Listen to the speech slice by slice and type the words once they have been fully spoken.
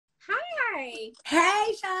Hi.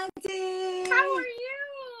 Hey, Shanti. How are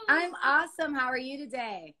you? I'm awesome. How are you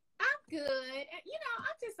today? I'm good.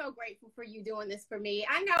 I'm just so grateful for you doing this for me.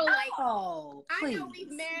 I know, like, Oh, I please. know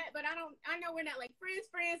we've met, but I know we're not like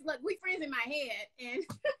friends. Look, we friends in my head. And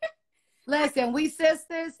Listen, we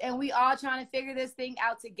sisters and we all trying to figure this thing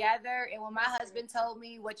out together. And when my husband told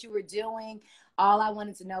me what you were doing, all I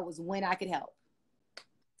wanted to know was when I could help.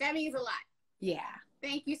 that means a lot. Yeah.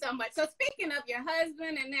 Thank you so much. So speaking of your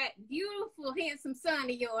husband and that beautiful, handsome son of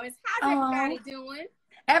yours, how's everybody doing?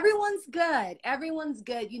 Everyone's good. Everyone's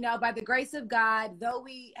good. You know, by the grace of God, though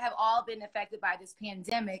we have all been affected by this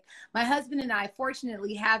pandemic, my husband and I,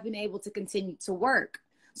 fortunately, have been able to continue to work.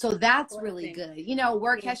 So that's really good. You know,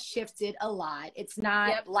 work has shifted a lot. It's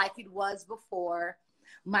not like it was before.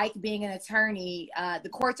 Mike being an attorney, the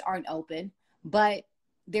courts aren't open, but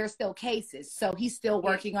there's still cases. So he's still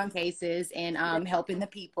working on cases and helping the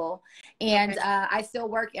people. And I still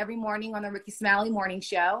work every morning on the Ricky Smiley morning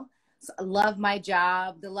show. So I love my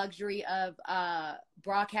job, the luxury of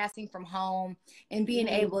broadcasting from home and being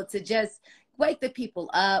able to just wake the people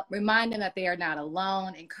up, remind them that they are not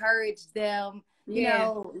alone, encourage them. You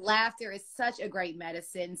know, laughter is such a great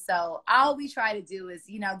medicine. So all we try to do is,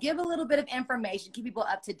 you know, give a little bit of information, keep people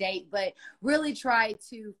up to date, but really try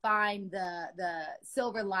to find the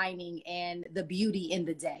silver lining and the beauty in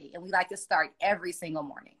the day. And we like to start every single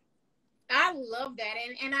morning. I love that.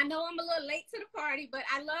 And I know I'm a little late to the party, but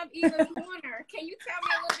I love Eva's Corner. Can you tell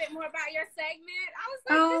me a little bit more about your segment?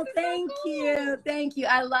 I was like, this is thank so cool. you. Thank you.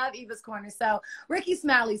 I love Eva's Corner. So Ricky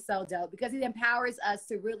Smiley's so dope because he empowers us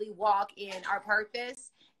to really walk in our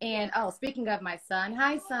purpose. And speaking of my son,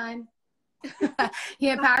 hi, son. He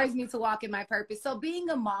empowers me to walk in my purpose. So being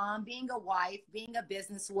a mom, being a wife, being a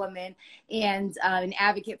businesswoman, and an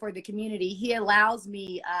advocate for the community, he allows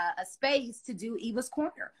me a space to do Eva's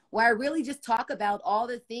Corner, where I really just talk about all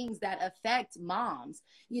the things that affect moms,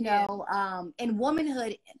 you know, and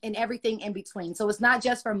womanhood and everything in between. So it's not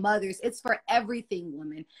just for mothers, it's for everything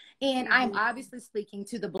women. And I'm obviously speaking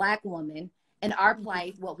to the Black woman and our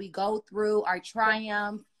plight, what we go through, our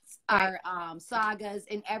triumph, our sagas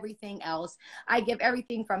and everything else. I give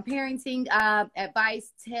everything from parenting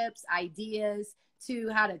advice, tips, ideas, to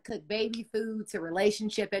how to cook baby food, to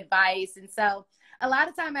relationship advice. And so a lot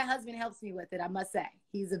of time my husband helps me with it, I must say.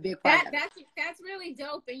 He's a big part of it. That's really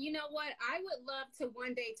dope. And you know what? I would love to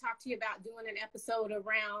one day talk to you about doing an episode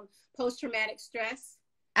around post-traumatic stress.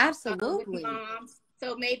 Absolutely. With moms.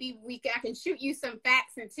 So maybe I can shoot you some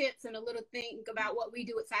facts and tips and a little thing about what we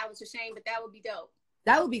do with Silence or Shame, but that would be dope.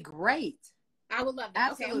 That would be great. I would love that.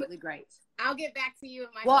 Absolutely great. I'll get back to you.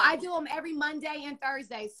 I do them every Monday and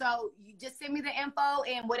Thursday. So you just send me the info,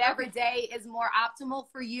 and whatever day is more optimal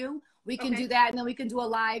for you, we can do that. And then we can do a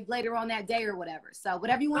live later on that day or whatever. So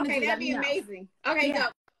whatever you want to do, that'd be amazing. Okay, go.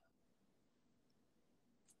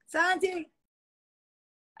 Shanti.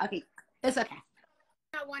 Okay, it's okay.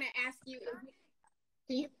 I want to ask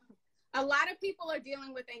you, a lot of people are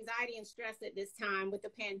dealing with anxiety and stress at this time with the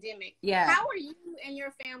pandemic. Yeah. How are you and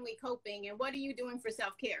your family coping, and what are you doing for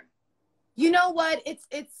self-care? You know what?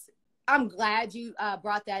 I'm glad you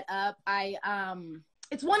brought that up.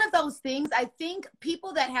 It's one of those things. I think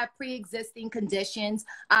people that have pre-existing conditions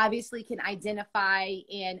obviously can identify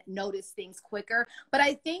and notice things quicker. But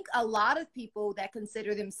I think a lot of people that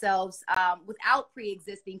consider themselves without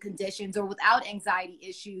pre-existing conditions or without anxiety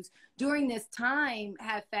issues during this time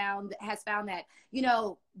has found that, you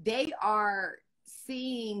know, they are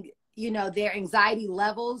seeing, you know, their anxiety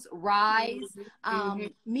levels rise.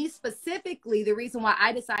 Me specifically, the reason why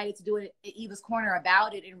I decided to do it at Eva's Corner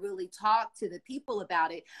about it and really talk to the people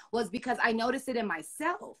about it was because I noticed it in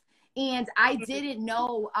myself. And I didn't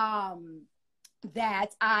know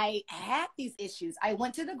that I had these issues. I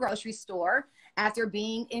went to the grocery store after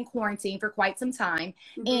being in quarantine for quite some time.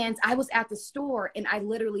 And I was at the store and I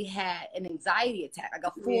literally had an anxiety attack, like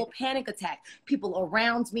a full panic attack. People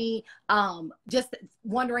around me, just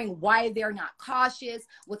wondering why they're not cautious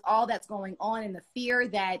with all that's going on and the fear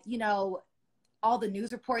that, you know, all the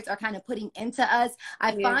news reports are kind of putting into us.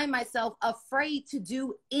 I find myself afraid to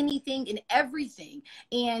do anything and everything.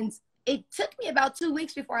 And it took me about 2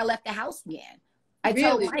 weeks before I left the house again. I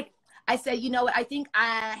told Mike, I said, you know what, I think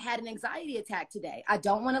I had an anxiety attack today. I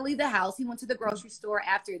don't want to leave the house. He went to the grocery store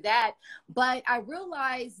after that. But I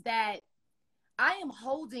realized that I am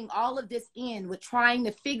holding all of this in with trying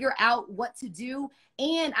to figure out what to do.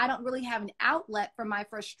 And I don't really have an outlet for my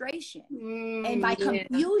frustration and my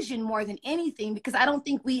confusion more than anything, because I don't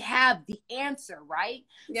think we have the answer, right?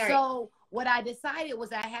 So what I decided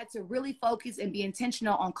was I had to really focus and be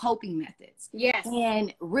intentional on coping methods.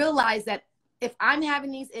 And realize that if I'm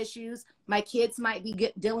having these issues, my kids might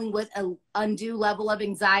be dealing with an undue level of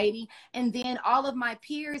anxiety, and then all of my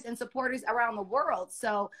peers and supporters around the world.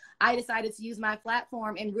 So I decided to use my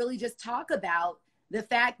platform and really just talk about the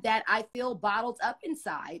fact that I feel bottled up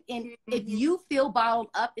inside. And if you feel bottled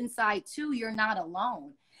up inside too, you're not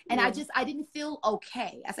alone. And I didn't feel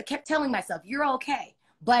okay. As I kept telling myself, you're okay.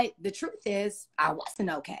 But the truth is, I wasn't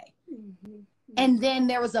okay. And then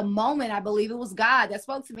there was a moment, I believe it was God, that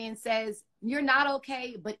spoke to me and says, you're not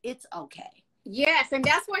okay, but it's okay. Yes, and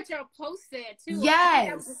that's what your post said too. Yes.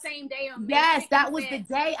 That was the same day on May. Yes, that was the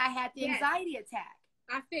day I had the anxiety attack.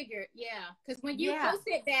 I figured, because when you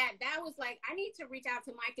posted that, that was like, I need to reach out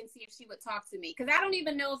to Mike and see if she would talk to me. Because I don't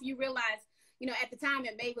even know if you realize, you know, at the time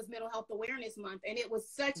that May was Mental Health Awareness Month, and it was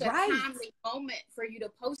such a timely moment for you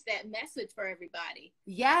to post that message for everybody.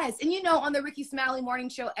 Yes, and you know, on the Ricky Smiley Morning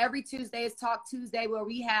Show, every Tuesday is Talk Tuesday, where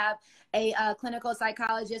we have a clinical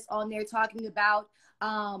psychologist on there talking about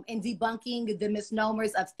and debunking the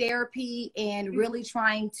misnomers of therapy and really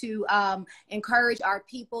trying to encourage our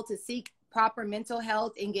people to seek proper mental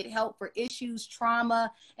health and get help for issues, trauma,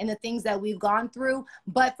 and the things that we've gone through.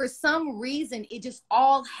 But for some reason, it just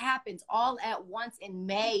all happens all at once in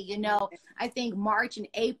May. You know, I think March and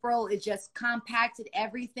April, it just compacted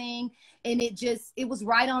everything, and it was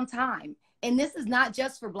right on time. And this is not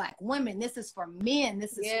just for Black women. This is for men.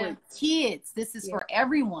 This is for kids. This is for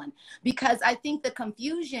everyone. Because I think the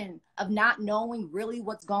confusion of not knowing really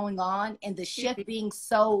what's going on and the shift being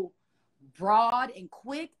so broad and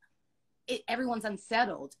quick, everyone's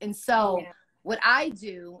unsettled. And so what I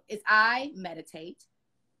do is I meditate,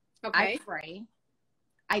 I pray,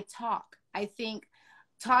 I talk. I think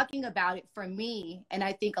talking about it for me, and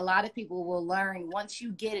I think a lot of people will learn once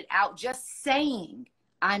you get it out, just saying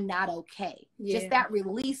I'm not okay, just that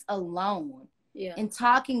release alone, and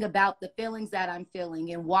talking about the feelings that I'm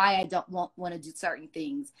feeling and why I don't want to do certain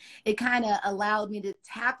things, it kind of allowed me to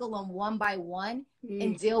tackle them one by one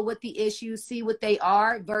and deal with the issues, see what they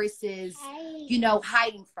are versus, you know,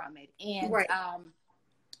 hiding from it. And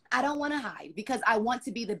I don't want to hide because I want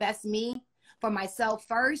to be the best me for myself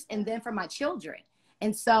first and then for my children.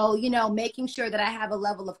 And so, you know, making sure that I have a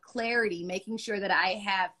level of clarity, making sure that I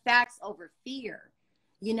have facts over fear,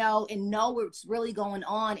 you know, and know what's really going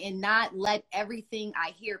on and not let everything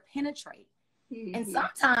I hear penetrate. And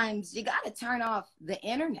sometimes you got to turn off the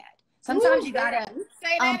internet. Sometimes you got to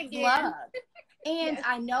unplug. And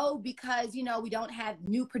I know because, you know, we don't have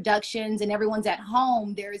new productions and everyone's at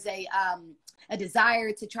home, there's a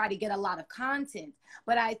desire to try to get a lot of content.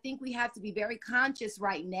 But I think we have to be very conscious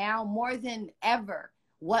right now, more than ever,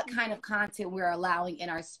 what kind of content we're allowing in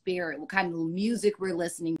our spirit, what kind of music we're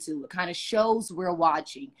listening to, what kind of shows we're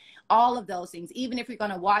watching, all of those things. Even if you're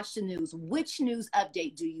going to watch the news, which news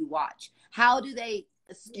update do you watch? How do they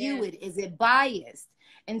skew it? Is it biased?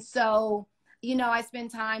 And so, you know, I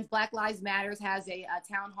spend time, Black Lives Matters has a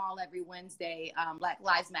town hall every Wednesday, Black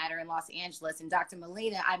Lives Matter in Los Angeles. And Dr.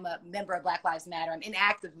 Molina, I'm a member of Black Lives Matter. I'm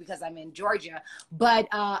inactive because I'm in Georgia, but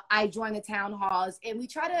I join the town halls and we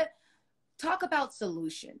try to talk about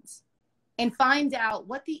solutions and find out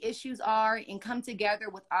what the issues are and come together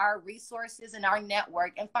with our resources and our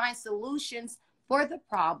network and find solutions for the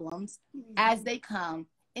problems as they come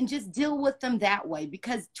and just deal with them that way,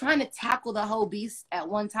 because trying to tackle the whole beast at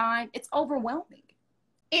one time, it's overwhelming.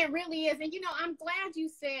 It really is. And, you know, I'm glad you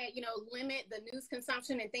said, you know, limit the news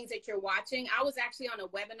consumption and things that you're watching. I was actually on a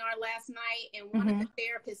webinar last night and one of the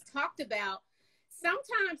therapists talked about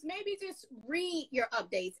sometimes maybe just read your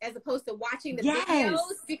updates as opposed to watching the videos,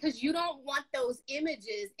 because you don't want those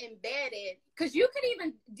images embedded, because you could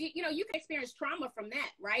even, you know, you can experience trauma from that,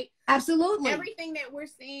 right? Absolutely. Everything that we're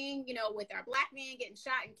seeing, you know, with our Black men getting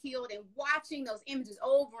shot and killed and watching those images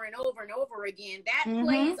over and over and over again, that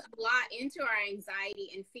plays a lot into our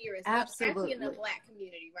anxiety and fear as well, especially in the Black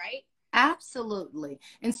community, right? Absolutely.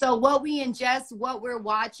 And so what we ingest, what we're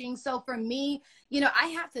watching. So for me, you know,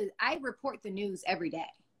 I report the news every day,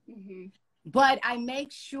 but I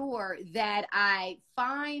make sure that I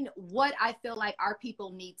find what I feel like our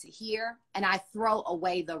people need to hear and I throw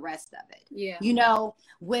away the rest of it. You know,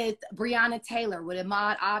 with Breonna Taylor, with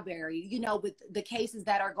Ahmaud Arbery, you know, with the cases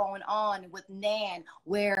that are going on with Nan,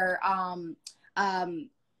 where,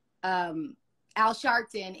 Al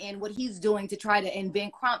Sharpton and what he's doing to try to, and Ben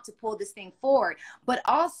Crump to pull this thing forward. But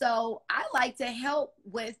also I like to help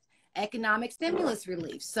with economic stimulus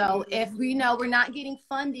relief. So if we know we're not getting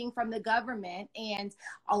funding from the government and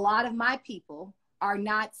a lot of my people are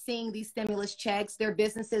not seeing these stimulus checks, their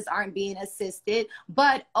businesses aren't being assisted,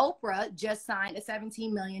 but Oprah just signed a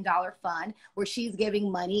 $17 million fund where she's giving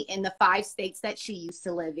money in the 5 states that she used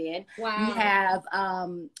to live in. We have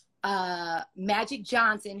Magic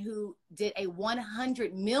Johnson, who did a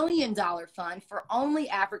 $100 million fund for only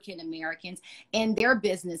African Americans and their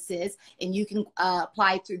businesses. And you can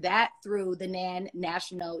apply through that through the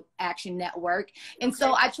National Action Network. And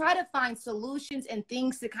so I try to find solutions and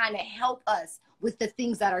things to kind of help us with the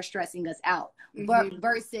things that are stressing us out,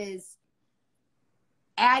 versus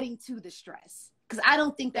adding to the stress, because I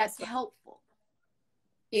don't think that's helpful.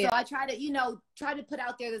 Yeah. So I try to put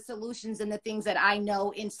out there the solutions and the things that I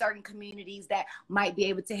know in certain communities that might be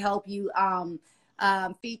able to help you.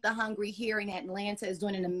 Feed the Hungry here in Atlanta is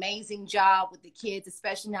doing an amazing job with the kids,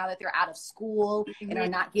 especially now that they're out of school and are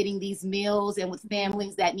not getting these meals, and with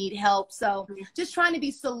families that need help. So just trying to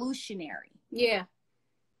be solutionary. Yeah.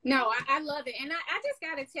 No, I love it. And I just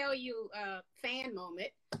got to tell you, fan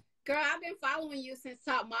moment. Girl, I've been following you since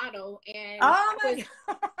Top Model, and I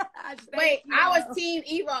was Team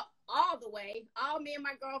Eva all the way. All me and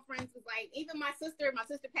my girlfriends was like, even my sister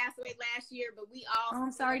passed away last year, but we all. Oh,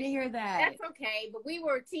 I'm sorry to hear that. That's okay, but we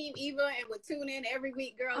were Team Eva and would tune in every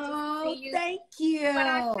week, girl. Oh, thank you. But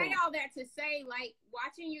I say all that to say, like,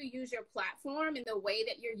 watching you use your platform and the way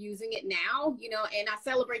that you're using it now, and I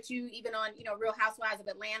celebrate you even on, Real Housewives of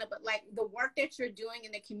Atlanta, but like the work that you're doing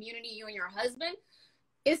in the community, you and your husband,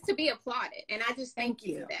 is to be applauded. And I just thank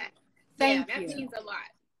you for that. Thank you. That means a lot.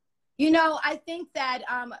 I think that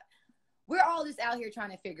we're all just out here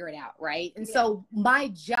trying to figure it out, right? And so my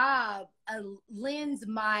job lends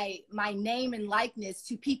my name and likeness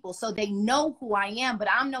to people so they know who I am, but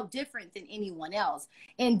I'm no different than anyone else.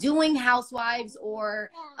 And doing Housewives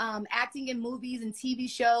or acting in movies and TV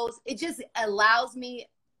shows, it just allows me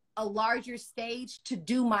a larger stage to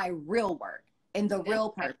do my real work and the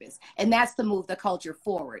real purpose. And that's to move the culture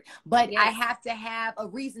forward. But I have to have a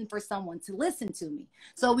reason for someone to listen to me.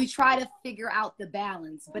 So we try to figure out the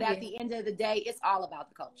balance. But at the end of the day, it's all about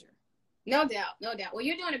the culture. No doubt. No doubt. Well,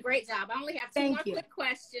 you're doing a great job. I only have two more quick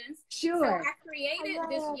questions. Sure. So I created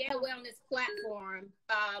this Wellness platform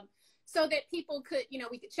so that people could,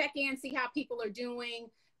 we could check in, see how people are doing,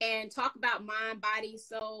 and talk about mind, body,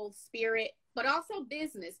 soul, spirit, but also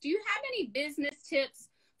business. Do you have any business tips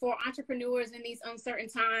for entrepreneurs in these uncertain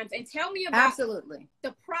times? And tell me about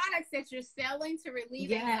the products that you're selling to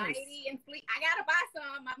relieve anxiety and sleep. I gotta buy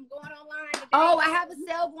some. I'm going online today. Oh, I have a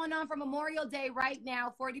sale going on for Memorial Day right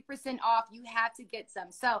now, 40% off. You have to get some.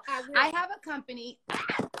 So I have a company.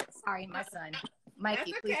 Sorry, my son.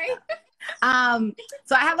 Mikey, please.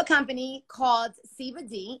 So I have a company called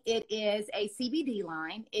CBD. It is a CBD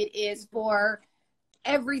line. It is for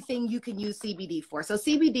everything you can use CBD for. So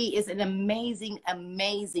CBD is an amazing,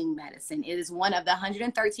 amazing medicine. It is one of the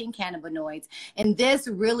 113 cannabinoids. And this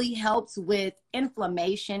really helps with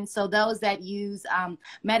inflammation. So those that use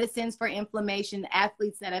medicines for inflammation,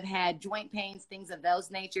 athletes that have had joint pains, things of those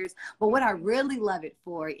natures. But what I really love it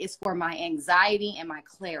for is for my anxiety and my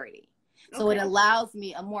clarity. So it allows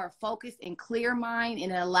me a more focused and clear mind,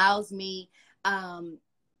 and it allows me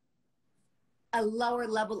a lower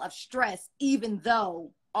level of stress, even though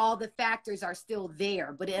all the factors are still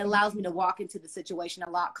there, but it allows me to walk into the situation a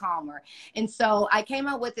lot calmer. And so I came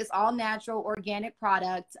up with this all natural organic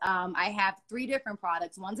product. I have 3 different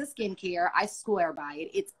products. One's a skincare. I swear by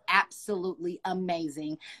it. It's absolutely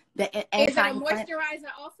amazing. Is it a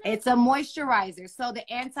moisturizer also? It's a moisturizer. So the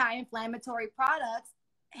anti-inflammatory products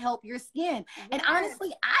help your skin. And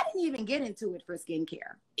honestly, I didn't even get into it for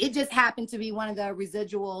skincare. It just happened to be one of the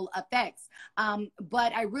residual effects.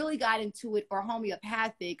 But I really got into it for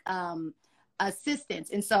homeopathic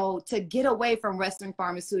assistance. And so to get away from Western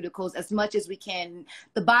pharmaceuticals as much as we can,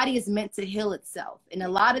 the body is meant to heal itself. And a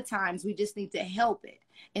lot of times we just need to help it.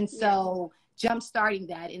 And so jump starting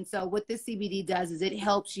that. And so what this CBD does is it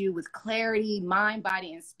helps you with clarity, mind,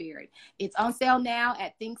 body, and spirit. It's on sale now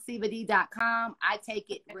at thinkcbd.com. I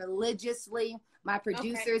take it religiously. My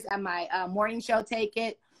producers at my morning show take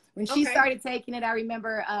it. When she started taking it, I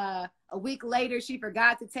remember a week later, she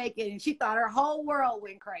forgot to take it and she thought her whole world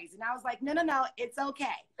went crazy. And I was like, no, it's okay.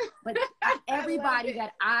 But everybody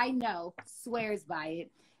that I know swears by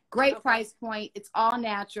it. Great price point. It's all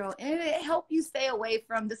natural. And it helps you stay away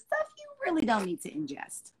from the stuff you really don't need to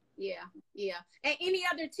ingest. Yeah. And any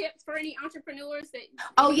other tips for any entrepreneurs that?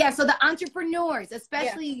 Oh, yeah. So the entrepreneurs,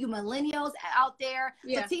 especially you millennials out there.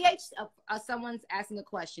 So someone's asking a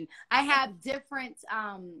question. I have different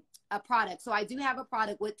products. So I do have a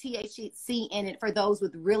product with THC in it for those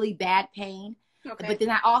with really bad pain. But then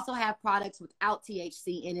I also have products without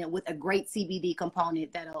THC in it with a great CBD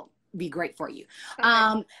component that'll be great for you.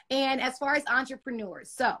 And as far as entrepreneurs,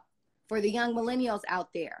 so for the young millennials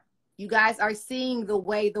out there, you guys are seeing the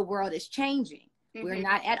way the world is changing. We're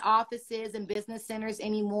not at offices and business centers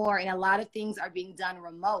anymore, and a lot of things are being done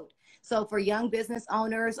remote. So for young business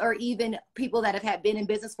owners, or even people that have been in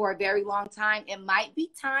business for a very long time, it might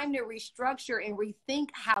be time to restructure and rethink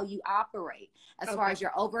how you operate as far as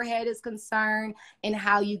your overhead is concerned and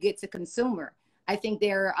how you get to consumer. I think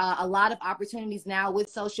there are a lot of opportunities now with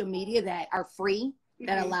social media that are free,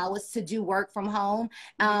 that allow us to do work from home.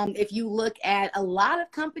 If you look at a lot of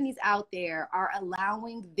companies out there are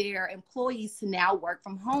allowing their employees to now work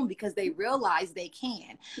from home because they realize they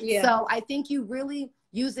can. So I think you really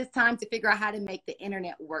use this time to figure out how to make the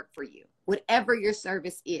internet work for you, whatever your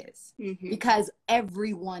service is, because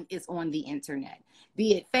everyone is on the internet,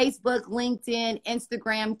 be it Facebook, LinkedIn,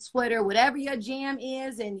 Instagram, Twitter, whatever your jam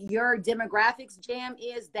is and your demographics jam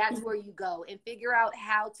is, that's where you go and figure out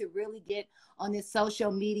how to really get on this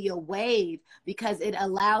social media wave, because it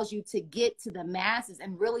allows you to get to the masses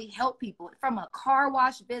and really help people, from a car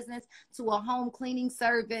wash business to a home cleaning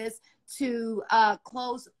service to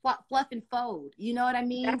clothes, fluff and fold. You know what I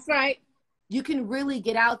mean? That's right. You can really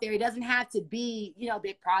get out there. It doesn't have to be, you know,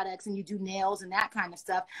 big products and you do nails and that kind of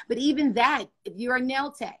stuff. But even that, if you're a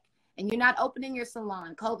nail tech and you're not opening your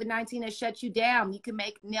salon, COVID-19 has shut you down, you can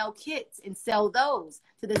make nail kits and sell those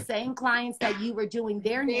to the same clients that you were doing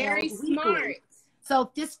their nails weekly. Smart.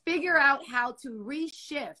 So just figure out how to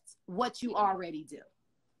reshift what you already do.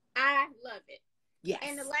 I love it. Yes.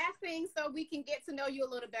 And the last thing, so we can get to know you a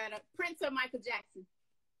little better, Prince or Michael Jackson?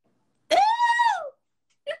 Ooh!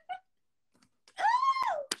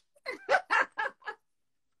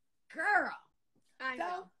 Girl. I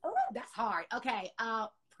know. Oh, that's hard. Okay.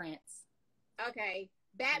 Prince. Okay.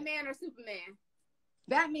 Batman or Superman?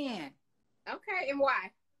 Batman. Okay. And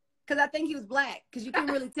why? Because I think he was black. Because you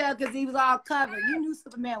couldn't really tell because he was all covered. You knew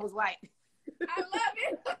Superman was white. I love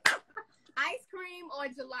it. Ice cream or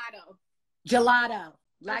gelato? Gelato.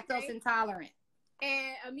 Lactose intolerant.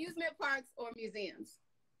 And amusement parks or museums?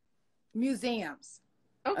 Museums.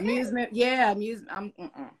 Okay. Amusement. Yeah. Amusement.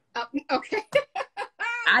 Okay.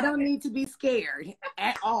 I don't need to be scared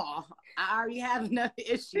at all. I already have enough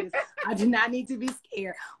issues. I do not need to be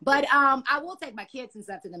scared. But I will take my kids and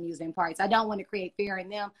stuff to the amusement parks. I don't want to create fear in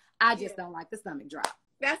them. I just don't like the stomach drop.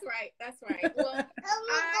 That's right. That's right. Well, I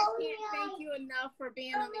can't thank you enough for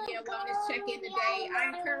being on the Year Wellness Check-In today.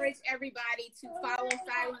 I encourage everybody to follow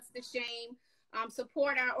Silence the Shame.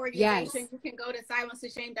 Support our organization. You can go to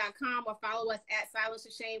silencetheshame.com or follow us at Silence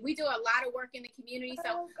the Shame. We do a lot of work in the community.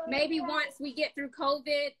 So maybe once we get through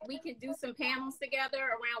COVID, we can do some panels together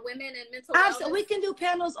around women and mental health. Absolutely. We can do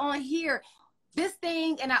panels on here. This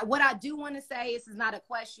thing, and what I do want to say, this is not a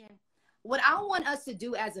question. What I want us to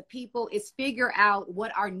do as a people is figure out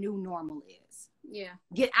what our new normal is. Yeah.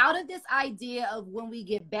 Get out of this idea of when we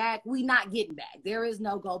get back, we not getting back. There is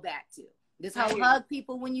no go back to. This whole hug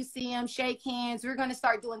people when you see them, shake hands. We're going to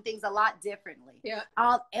start doing things a lot differently. Yeah.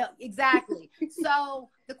 Exactly. So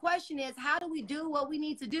the question is, how do we do what we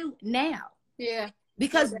need to do now? Yeah.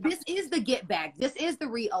 Because this is the get back. This is the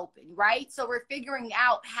reopen, right? So we're figuring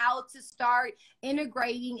out how to start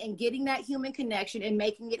integrating and getting that human connection and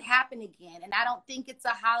making it happen again. And I don't think it's a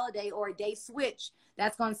holiday or a day switch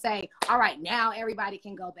that's going to say, all right, now everybody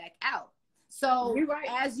can go back out. So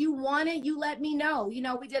as you want it, you let me know. You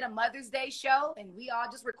know, we did a Mother's Day show and we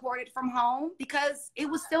all just recorded from home because it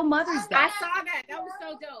was still Mother's Day. I saw that. That was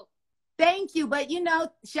so dope. Thank you. But, you know,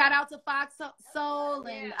 shout out to Fox Soul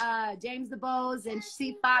and James DeBose and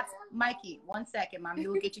C Fox. Mikey, 1 second, Mommy.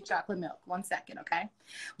 We'll get you chocolate milk. 1 second, okay?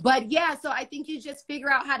 But, yeah, so I think you just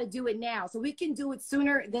figure out how to do it now. So we can do it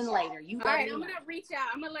sooner than later. You All right, I'm going to reach out.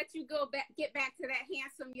 I'm going to let you get back to that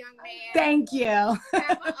handsome young man. Thank you.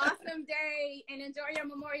 Have an awesome day and enjoy your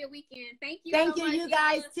Memorial weekend. Thank you. Thank you, you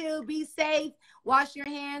guys, too. Be safe. Wash your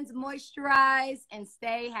hands, moisturize, and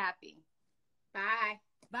stay happy. Bye.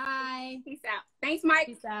 Bye. Peace out. Thanks, Mike.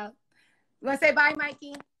 Peace out. You want to say bye,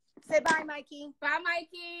 Mikey? Say bye, Mikey. Bye,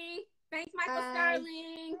 Mikey. Thanks, Michael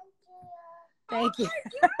Sterling. Thank you.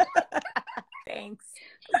 Thanks.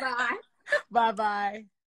 Bye. Bye-bye.